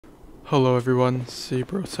Hello everyone,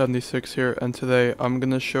 Cbro76 here, and today I'm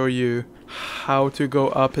gonna show you how to go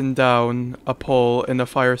up and down a pole in a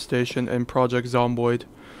fire station in Project Zomboid.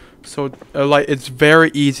 So, it's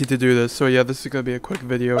very easy to do this, so yeah, this is gonna be a quick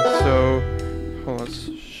video. So, hold on,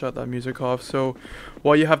 let's shut that music off. So,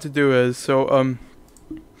 what you have to do is, so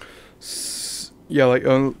you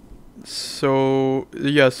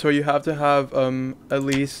have to have, at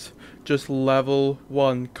least just level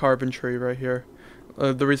 1 carpentry right here.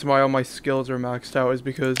 The reason why all my skills are maxed out is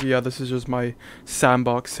because, yeah, this is just my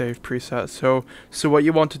sandbox save preset. So what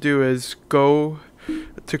you want to do is go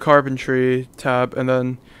to carpentry tab and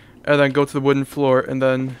then go to the wooden floor and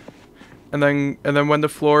then when the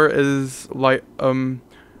floor is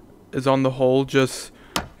is on the hole, just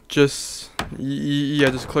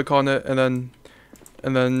click on it and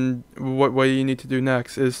then what you need to do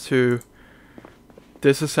next is to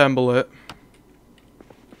disassemble it.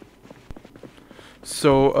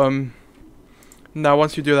 So now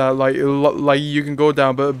once you do that, you can go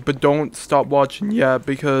down, but don't stop watching yet,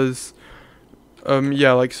 because I'll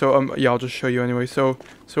just show you anyway. So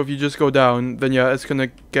if you just go down, then yeah, it's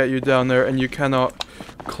gonna get you down there and you cannot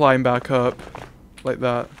climb back up like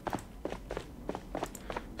that.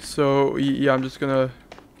 So yeah, I'm just gonna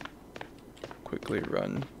quickly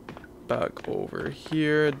run back over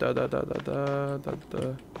here.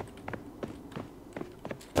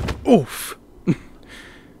 Oof.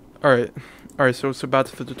 Alright, so back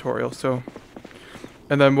to the tutorial. So,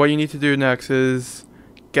 and then what you need to do next is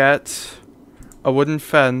get a wooden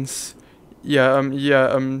fence. So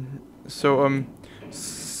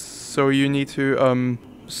you need to,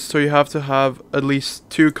 so you have to have at least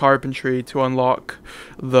 2 carpentry to unlock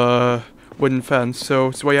the wooden fence.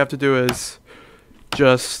 So what you have to do is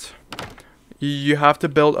you have to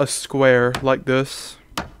build a square like this.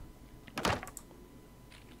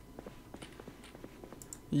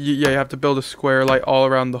 Yeah, you have to build a square all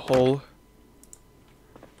around the hole.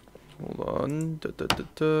 Hold on.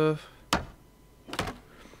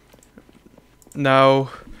 Now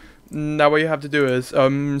what you have to do is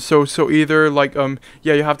so either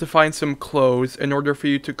you have to find some clothes in order for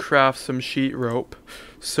you to craft some sheet rope.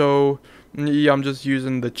 So yeah, I'm just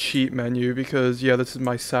using the cheat menu because yeah, this is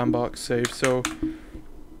my sandbox save. So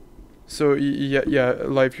yeah,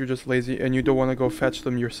 if you're just lazy and you don't want to go fetch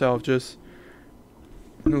them yourself, just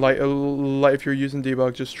if you're using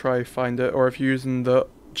debug, just try find it, or if you're using the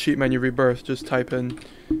cheat menu rebirth, just type in,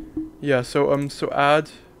 yeah, so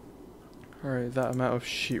add, alright, that amount of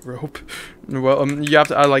sheet rope. Well, you have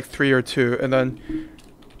to add 3 or 2, and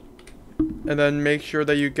then make sure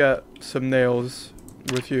that you get some nails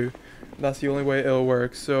with you. That's the only way it'll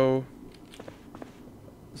work. So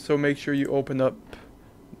make sure you open up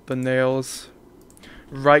the nails,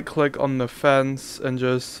 right click on the fence, and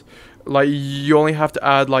just you only have to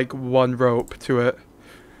add 1 rope to it.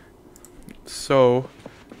 So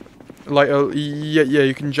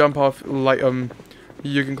you can jump off,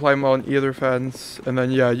 you can climb on either fence, and then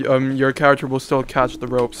yeah, your character will still catch the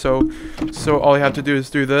rope. So all you have to do is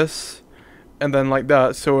do this and then like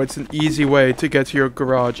that. So it's an easy way to get to your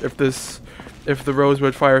garage if the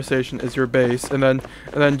Rosewood fire station is your base, and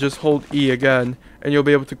then just hold E again and you'll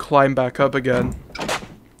be able to climb back up again.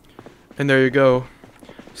 And there you go.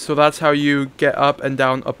 So that's how you get up and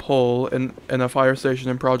down a pole in a fire station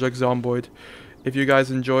in Project Zomboid. If you guys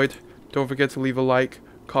enjoyed, don't forget to leave a like,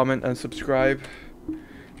 comment, and subscribe.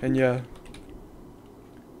 And yeah,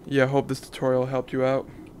 hope this tutorial helped you out.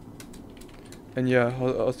 And yeah,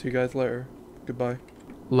 I'll see you guys later. Goodbye.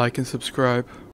 Like and subscribe.